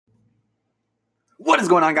What is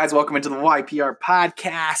going on, guys? Welcome into the YPR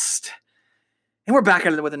podcast. And we're back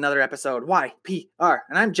at it with another episode, YPR.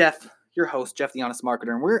 And I'm Jeff, your host, Jeff the Honest Marketer.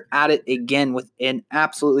 And we're at it again with an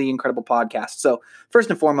absolutely incredible podcast. So first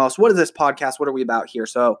and foremost, what is this podcast? What are we about here?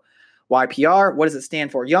 So YPR, what does it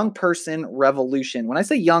stand for? Young Person Revolution. When I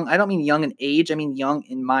say young, I don't mean young in age. I mean young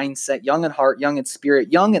in mindset, young in heart, young in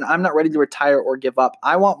spirit, young and I'm not ready to retire or give up.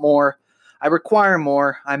 I want more. I require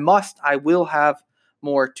more. I will have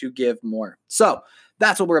more to give more. So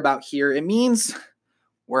that's what we're about here. It means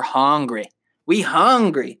we're hungry. We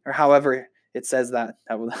hungry, or however it says that.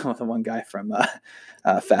 That was the one guy from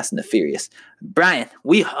Fast and the Furious. Brian,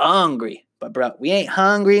 we hungry. But bro, we ain't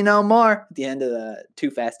hungry no more. At the end of the Too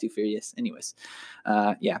Fast, Too Furious. Anyways,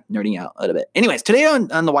 nerding out a little bit. Anyways, today on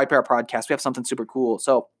the YPR podcast, we have something super cool.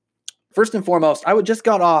 So first and foremost, I just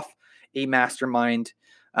got off a mastermind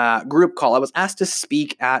group call. I was asked to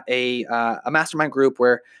speak at a mastermind group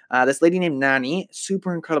where this lady named Nani,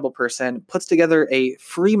 super incredible person, puts together a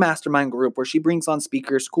free mastermind group where she brings on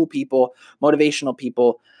speakers, cool people, motivational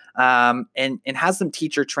people, and has them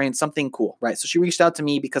teach or train something cool, right? So she reached out to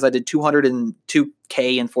me because I did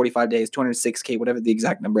 202K in 45 days, 206K, whatever the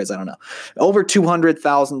exact number is, I don't know. Over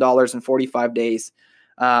 $200,000 in 45 days.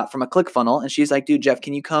 From a ClickFunnels, and she's like, dude, Jeff,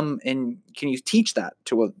 can you come and can you teach that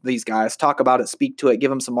to these guys, talk about it, speak to it,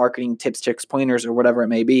 give them some marketing tips, tricks, pointers, or whatever it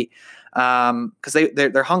may be. Because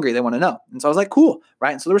they're hungry. They want to know. And so I was like, cool.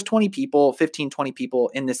 Right. And so there was 20 people, 15, 20 people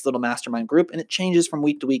in this little mastermind group, and it changes from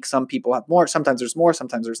week to week. Some people have more, sometimes there's more,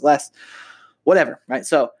 sometimes there's less, whatever. Right.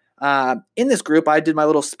 So in this group, I did my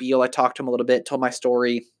little spiel. I talked to him a little bit, told my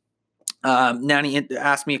story. Nani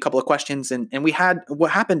asked me a couple of questions, and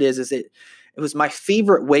what happened is it was my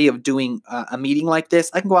favorite way of doing a meeting like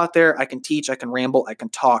this. I can go out there, I can teach, I can ramble, I can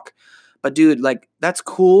talk. But dude, like that's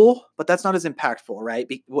cool, but that's not as impactful, right?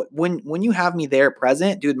 When you have me there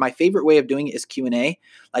present, dude, my favorite way of doing it is Q&A.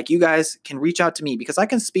 Like you guys can reach out to me because I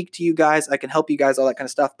can speak to you guys, I can help you guys, all that kind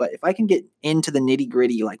of stuff. But if I can get into the nitty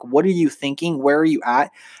gritty, like what are you thinking? Where are you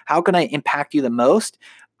at? How can I impact you the most?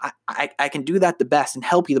 I can do that the best and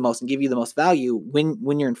help you the most and give you the most value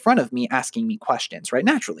when you're in front of me asking me questions, right?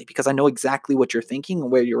 Naturally, because I know exactly what you're thinking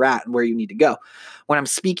and where you're at and where you need to go. When I'm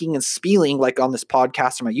speaking and spieling, like on this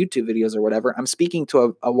podcast or my YouTube videos or whatever, I'm speaking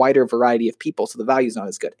to a wider variety of people, so the value is not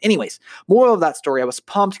as good. Anyways, moral of that story, I was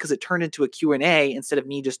pumped because it turned into a Q&A instead of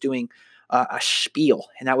me just doing a spiel,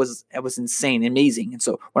 and that was insane, amazing. And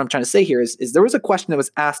so what I'm trying to say here is there was a question that was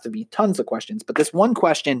asked of me, tons of questions, but this one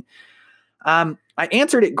question, I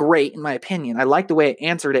answered it great, in my opinion. I liked the way I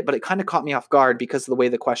answered it, but it kind of caught me off guard because of the way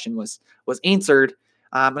the question was answered.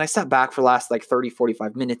 And I sat back for the last 30,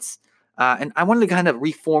 45 minutes. And I wanted to kind of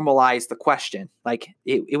reformalize the question. Like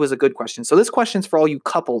it was a good question. So this question's for all you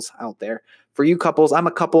couples out there. For you couples, I'm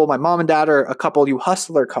a couple. My mom and dad are a couple. You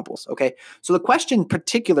hustler couples. Okay. So the question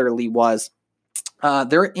particularly was,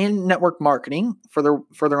 they're in network marketing for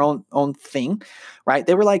their own thing, right?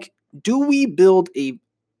 They were like, do we build a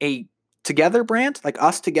together brand, like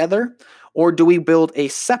us together, or do we build a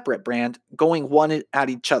separate brand going one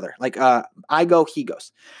at each other? Like I go, he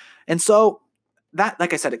goes. And so that,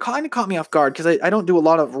 like I said, it kind of caught me off guard because I don't do a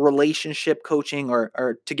lot of relationship coaching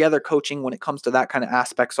or together coaching when it comes to that kind of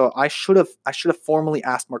aspect. So I should have formally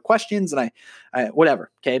asked more questions, and I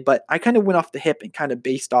whatever. Okay. But I kind of went off the hip and kind of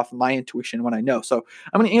based off my intuition when I know. So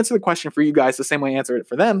I'm going to answer the question for you guys the same way I answered it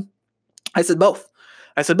for them. I said both.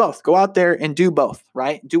 Go out there and do both,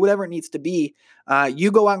 right? Do whatever it needs to be.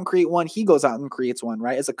 You go out and create one. He goes out and creates one,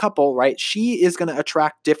 right? As a couple, right? She is going to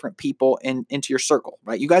attract different people into your circle,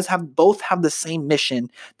 right? You guys both have the same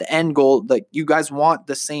mission, the end goal, that you guys want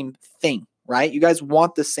the same thing, right? You guys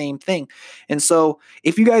want the same thing. And so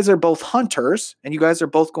if you guys are both hunters and you guys are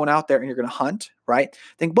both going out there and you're going to hunt, right?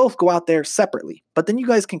 Then both go out there separately, but then you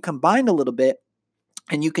guys can combine a little bit.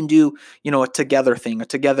 And you can do, a together thing, a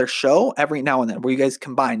together show every now and then where you guys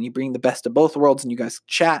combine, you bring the best of both worlds and you guys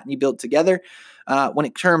chat and you build together. When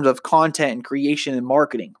in terms of content and creation and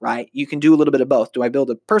marketing, right? You can do a little bit of both. Do I build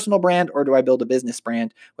a personal brand or do I build a business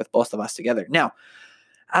brand with both of us together? Now,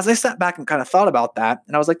 as I sat back and kind of thought about that,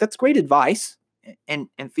 and I was like, that's great advice. And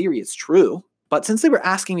in theory, it's true. But since they were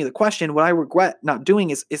asking me the question, what I regret not doing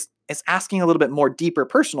is asking a little bit more deeper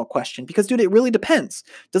personal question because, dude, it really depends.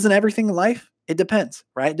 Doesn't everything in life? It depends,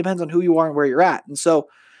 right? It depends on who you are and where you're at. And so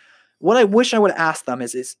what I wish I would ask them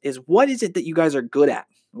is what is it that you guys are good at?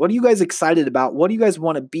 What are you guys excited about? What do you guys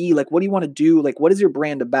want to be? Like, what do you want to do? Like, what is your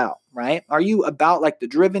brand about, right? Are you about like the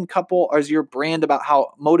driven couple? Or is your brand about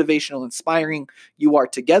how motivational, inspiring you are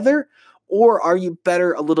together? Or are you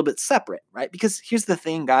better a little bit separate, right? Because here's the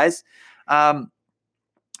thing, guys.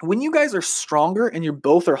 When you guys are stronger and you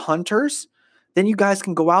both are hunters, then you guys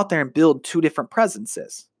can go out there and build two different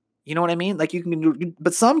presences. You know what I mean? Like you can do,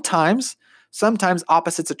 but sometimes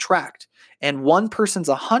opposites attract, and one person's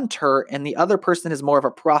a hunter and the other person is more of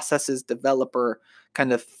a processes developer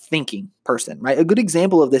kind of thinking person, right? A good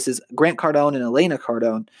example of this is Grant Cardone and Elena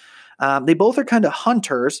Cardone. They both are kind of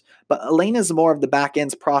hunters, but Elena's more of the back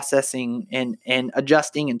end's processing and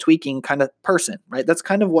adjusting and tweaking kind of person, right? That's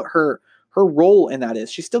kind of what her role in that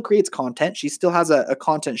is. She still creates content. She still has a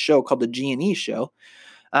content show called the G&E show,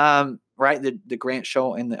 right? The Grant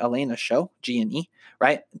show and the Elena show, G&E,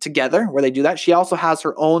 right? Together where they do that. She also has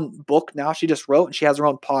her own book now she just wrote, and she has her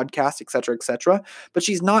own podcast, et cetera, but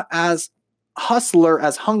she's not as hustler,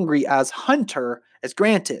 as hungry, as hunter as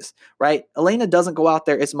Grant is, right? Elena doesn't go out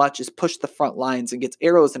there as much as push the front lines and gets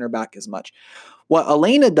arrows in her back as much. What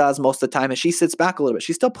Elena does most of the time is she sits back a little bit.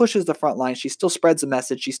 She still pushes the front line. She still spreads the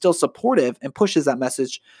message. She's still supportive and pushes that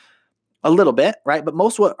message a little bit, right? But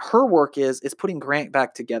most what her work is putting Grant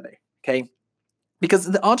back together, okay? Because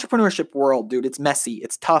the entrepreneurship world, dude, it's messy.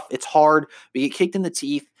 It's tough. It's hard. We get kicked in the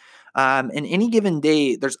teeth. In any given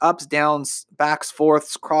day, there's ups, downs, backs,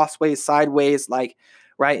 forths, crossways, sideways, like,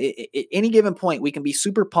 right? At any given point, we can be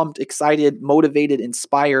super pumped, excited, motivated,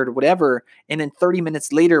 inspired, whatever. And then 30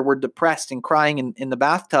 minutes later, we're depressed and crying in the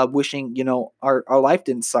bathtub, wishing, our life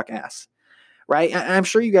didn't suck ass. Right. And I'm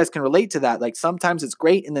sure you guys can relate to that. Like sometimes it's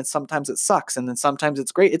great and then sometimes it sucks. And then sometimes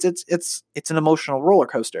it's great. It's an emotional roller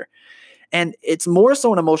coaster. And it's more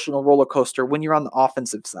so an emotional roller coaster when you're on the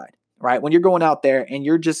offensive side, right? When you're going out there and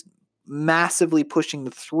you're just massively pushing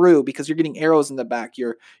through because you're getting arrows in the back.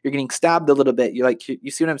 You're getting stabbed a little bit.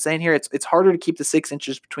 You see what I'm saying here? It's harder to keep the 6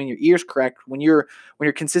 inches between your ears correct when you're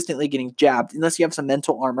consistently getting jabbed, unless you have some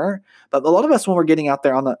mental armor. But a lot of us, when we're getting out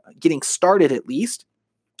there getting started at least,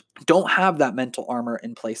 don't have that mental armor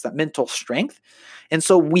in place, that mental strength. And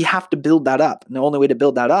so we have to build that up. And the only way to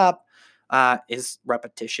build that up is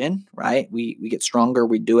repetition, right? We get stronger,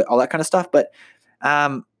 we do it, all that kind of stuff. But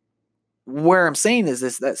where I'm saying is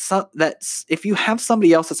this, that if you have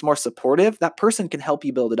somebody else that's more supportive, that person can help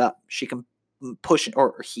you build it up. She can push,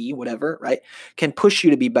 or he, whatever, right, can push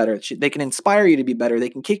you to be better. They can inspire you to be better. They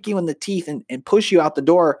can kick you in the teeth and push you out the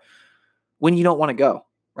door when you don't want to go,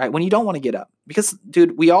 right? When you don't want to get up. Because,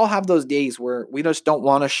 dude, we all have those days where we just don't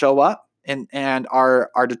want to show up, and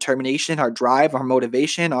our determination, our drive, our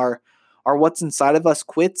motivation, our what's inside of us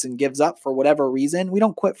quits and gives up for whatever reason. We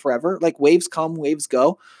don't quit forever. Like waves come, waves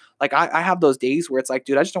go. Like I have those days where it's like,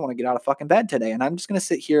 dude, I just don't want to get out of fucking bed today. And I'm just going to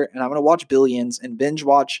sit here and I'm going to watch Billions and binge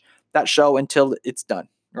watch that show until it's done.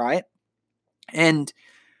 Right. And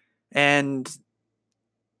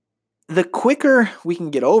the quicker we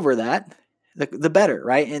can get over that, the better.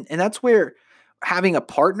 Right. And that's where having a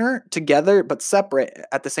partner together, but separate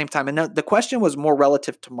at the same time. And the question was more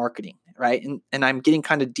relative to marketing. Right. And I'm getting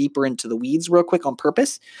kind of deeper into the weeds real quick on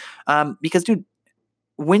purpose. Because, dude,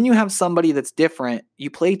 when you have somebody that's different,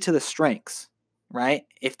 you play to the strengths, right?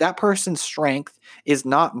 If that person's strength is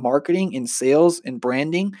not marketing and sales and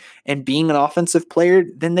branding and being an offensive player,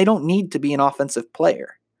 then they don't need to be an offensive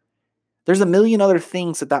player. There's a million other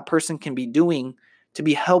things that person can be doing to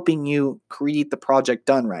be helping you create the project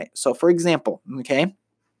done right. So for example,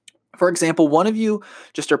 one of you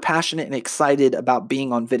just are passionate and excited about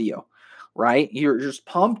being on video, right? You're just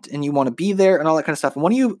pumped and you want to be there and all that kind of stuff. And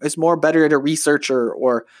one of you is more better at a researcher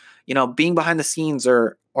or, being behind the scenes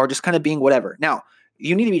or just kind of being whatever. Now,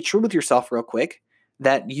 you need to be true with yourself real quick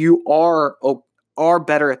that you are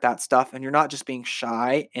better at that stuff, and you're not just being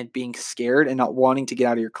shy and being scared and not wanting to get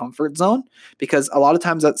out of your comfort zone, because a lot of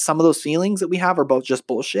times that some of those feelings that we have are both just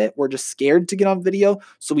bullshit. We're just scared to get on video,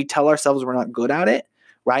 so we tell ourselves we're not good at it,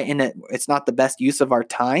 right? And it's not the best use of our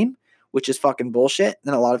time, which is fucking bullshit.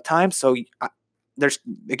 And a lot of times, so there's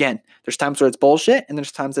times where it's bullshit and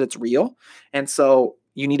there's times that it's real. And so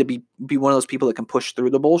you need to be one of those people that can push through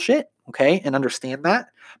the bullshit, okay, and understand that.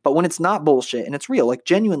 But when it's not bullshit and it's real, like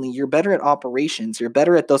genuinely, you're better at operations, you're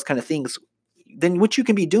better at those kind of things, then what you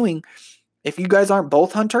can be doing, if you guys aren't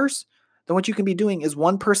both hunters, then what you can be doing is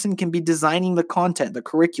one person can be designing the content, the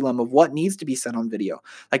curriculum of what needs to be said on video,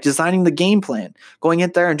 like designing the game plan, going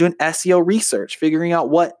in there and doing SEO research, figuring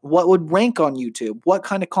out what would rank on YouTube, what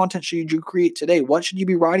kind of content should you create today, what should you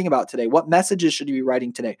be writing about today, what messages should you be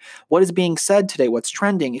writing today, what is being said today, what's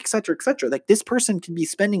trending, etc., etc. Like this person can be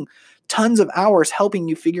spending tons of hours helping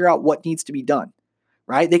you figure out what needs to be done,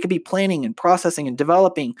 right? They could be planning and processing and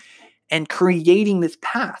developing and creating this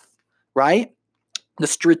path, right? The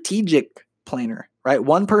strategic planner, right?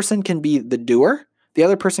 One person can be the doer, the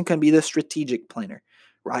other person can be the strategic planner,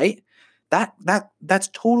 right? That's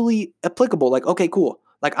totally applicable. Like, okay, cool.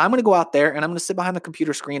 Like, I'm going to go out there and I'm going to sit behind the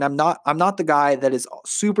computer screen. I'm not the guy that is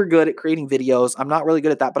super good at creating videos. I'm not really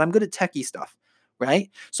good at that, but I'm good at techie stuff,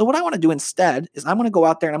 right? So what I want to do instead is I'm going to go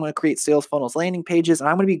out there and I'm going to create sales funnels, landing pages, and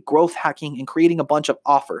I'm going to be growth hacking and creating a bunch of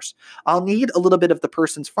offers. I'll need a little bit of the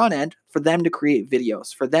person's front end for them to create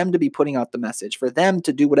videos, for them to be putting out the message, for them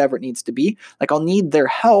to do whatever it needs to be. Like, I'll need their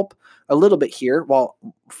help a little bit here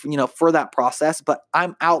for that process, but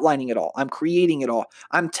I'm outlining it all. I'm creating it all.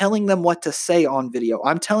 I'm telling them what to say on video.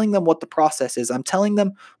 I'm telling them what the process is. I'm telling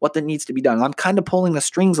them what that needs to be done. I'm kind of pulling the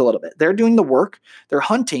strings a little bit. They're doing the work. They're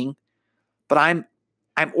hunting, but I'm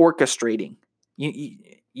orchestrating.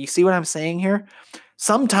 You see what I'm saying here?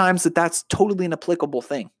 Sometimes that's totally an applicable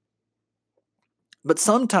thing. But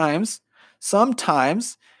sometimes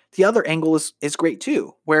the other angle is great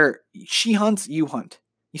too, where she hunts, you hunt.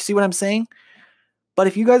 You see what I'm saying? But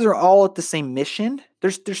if you guys are all at the same mission,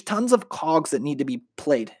 there's tons of cogs that need to be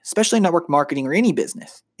played, especially network marketing or any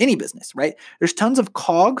business, right? There's tons of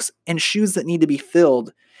cogs and shoes that need to be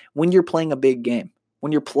filled when you're playing a big game,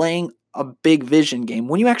 when you're playing a big vision game,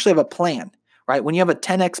 when you actually have a plan, right? When you have a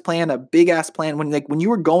 10x plan, a big ass plan, when you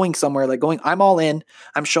were going somewhere, like going, I'm all in,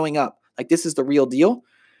 I'm showing up, like this is the real deal.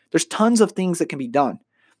 There's tons of things that can be done.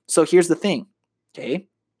 So here's the thing, okay?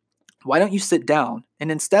 Why don't you sit down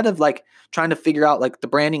and instead of like trying to figure out like the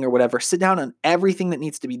branding or whatever, sit down on everything that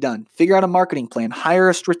needs to be done. Figure out a marketing plan, hire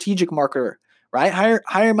a strategic marketer, right?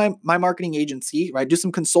 Hire my marketing agency, right? Do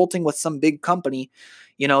some consulting with some big company,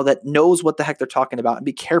 that knows what the heck they're talking about. And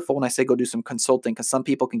be careful when I say go do some consulting, because some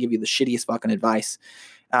people can give you the shittiest fucking advice.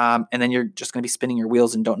 And then you're just going to be spinning your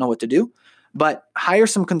wheels and don't know what to do. But hire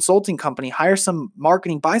some consulting company, hire some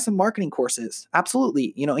marketing, buy some marketing courses.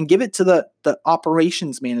 Absolutely. And give it to the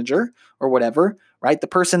operations manager or whatever, right? The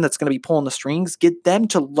person that's going to be pulling the strings, get them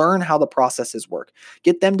to learn how the processes work.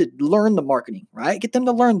 Get them to learn the marketing, right? Get them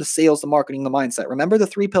to learn the sales, the marketing, the mindset. Remember the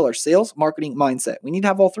 3 pillars: sales, marketing, mindset. We need to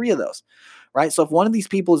have all 3 of those, right? So if one of these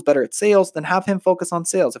people is better at sales, then have him focus on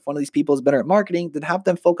sales. If one of these people is better at marketing, then have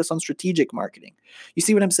them focus on strategic marketing. You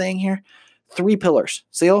see what I'm saying here? 3 pillars: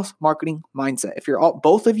 sales, marketing, mindset. If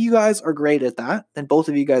both of you guys are great at that, then both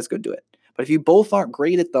of you guys go do it. But if you both aren't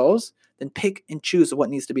great at those, then pick and choose what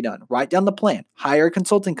needs to be done. Write down the plan. Hire a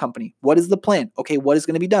consulting company. What is the plan? Okay, what is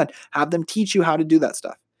going to be done? Have them teach you how to do that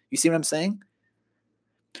stuff. You see what I'm saying?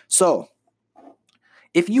 So,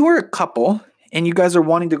 if you are a couple and you guys are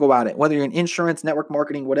wanting to go at it, whether you're in insurance, network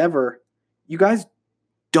marketing, whatever, you guys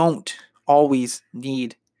don't always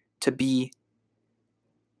need to be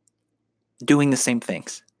doing the same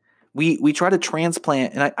things. We try to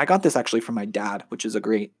transplant, and I got this actually from my dad, which is a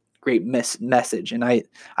great message. And I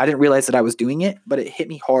didn't realize that I was doing it, but it hit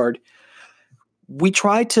me hard. We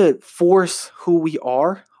try to force who we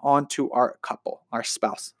are onto our couple, our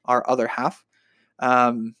spouse, our other half,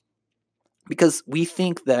 because we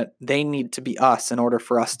think that they need to be us in order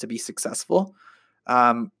for us to be successful.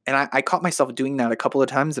 And I caught myself doing that a couple of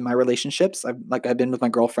times in my relationships. I've been with my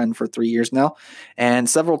girlfriend for 3 years now, and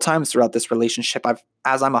several times throughout this relationship,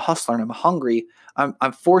 as I'm a hustler and I'm hungry,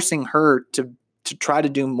 I'm forcing her to try to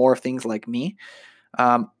do more things like me.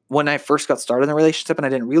 When I first got started in the relationship, and I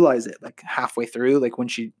didn't realize it, like halfway through, like when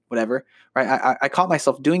whatever, right? I caught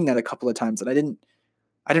myself doing that a couple of times, and I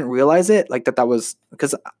didn't realize it, like that was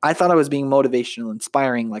because I thought I was being motivational,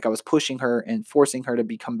 inspiring, like I was pushing her and forcing her to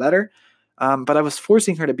become better. But I was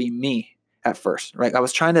forcing her to be me at first, right? I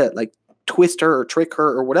was trying to like twist her or trick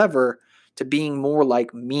her or whatever to being more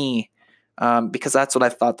like me, because that's what I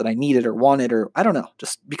thought that I needed or wanted, or I don't know,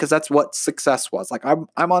 just because that's what success was. Like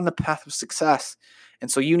I'm on the path of success, and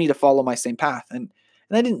so you need to follow my same path. And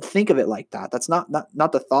I didn't think of it like that. That's not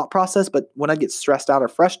the thought process. But when I get stressed out or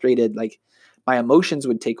frustrated, like my emotions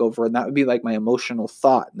would take over, and that would be like my emotional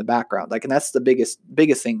thought in the background. Like, and that's the biggest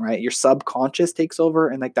thing, right? Your subconscious takes over,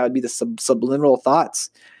 and like that would be the subliminal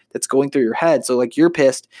thoughts that's going through your head. So like you're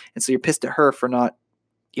pissed, and so you're pissed at her for not,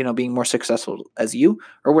 being more successful as you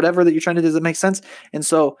or whatever that you're trying to do. Does that make sense? And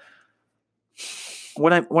so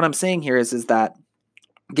what I'm saying here is that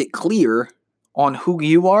get clear on who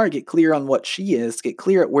you are, get clear on what she is, get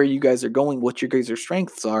clear at where you guys are going, what your guys'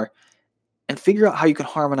 strengths are, and figure out how you can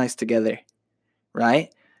harmonize together.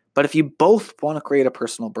 Right? But if you both want to create a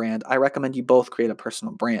personal brand, I recommend you both create a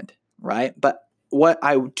personal brand, right? But what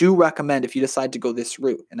I do recommend, if you decide to go this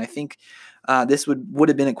route, and I think this would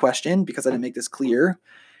have been a question because I didn't make this clear,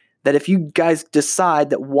 that if you guys decide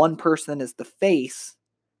that one person is the face,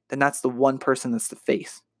 then that's the one person that's the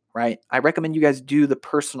face, right? I recommend you guys do the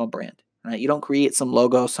personal brand, right? You don't create some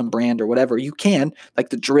logo, some brand or whatever. You can, like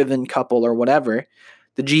the Driven Couple or whatever,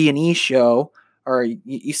 the G&E show, or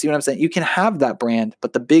you see what I'm saying? You can have that brand,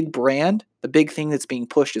 but the big thing that's being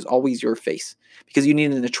pushed is always your face, because you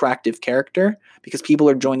need an attractive character, because people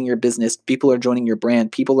are joining your business, people are joining your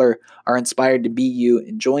brand, people are inspired to be you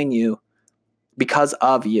and join you because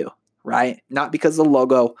of you, right? Not because of the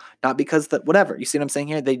logo, not because the whatever. You see what I'm saying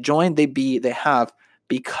here? They join, they have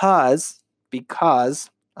because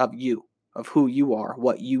of you, of who you are,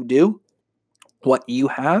 what you do, what you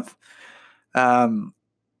have,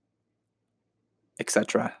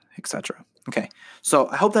 etc., etc. Okay, so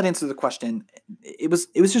I hope that answers the question. It was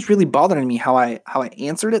just really bothering me how I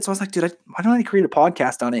answered it. So I was like, dude, why don't I create a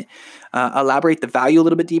podcast on it? Elaborate the value a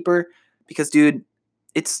little bit deeper, because, dude,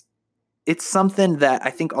 it's something that I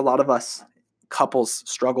think a lot of us couples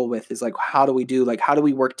struggle with. Is like, how do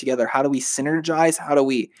we work together? How do we synergize? How do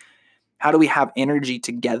we have energy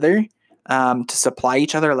together to supply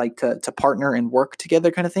each other, like to partner and work together,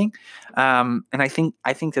 kind of thing. And I think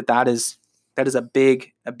that is a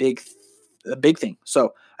big thing.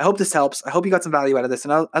 So I hope this helps. I hope you got some value out of this.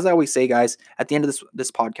 And as I always say, guys, at the end of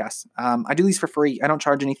this podcast, I do these for free. I don't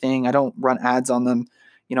charge anything. I don't run ads on them.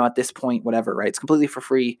 At this point, whatever, right? It's completely for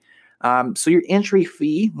free. So your entry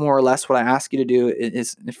fee, more or less, what I ask you to do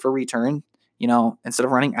is for return. Instead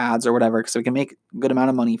of running ads or whatever, because we can make a good amount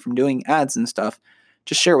of money from doing ads and stuff,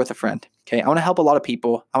 just share with a friend. Okay. I want to help a lot of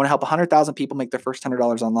people. I want to help 100,000 people make their first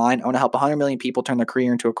 $100 online. I want to help 100 million people turn their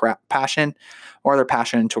career into a passion, or their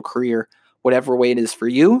passion into a career, whatever way it is for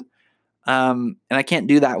you. And I can't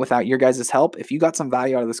do that without your guys' help. If you got some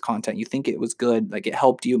value out of this content, you think it was good, like it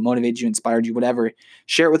helped you, motivated you, inspired you, whatever,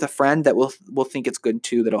 share it with a friend that will think it's good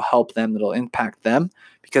too, that'll help them, that'll impact them.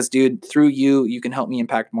 Because, dude, through you can help me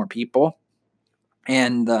impact more people.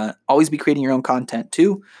 And always be creating your own content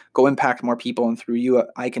too. Go impact more people, and through you,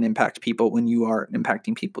 I can impact people when you are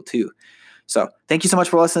impacting people too. So thank you so much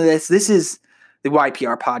for listening to this. This is the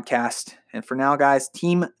YPR podcast. And for now, guys,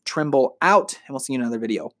 Team Trimble out, and we'll see you in another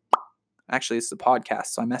video. Actually, it's the podcast,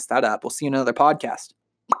 so I messed that up. We'll see you in another podcast.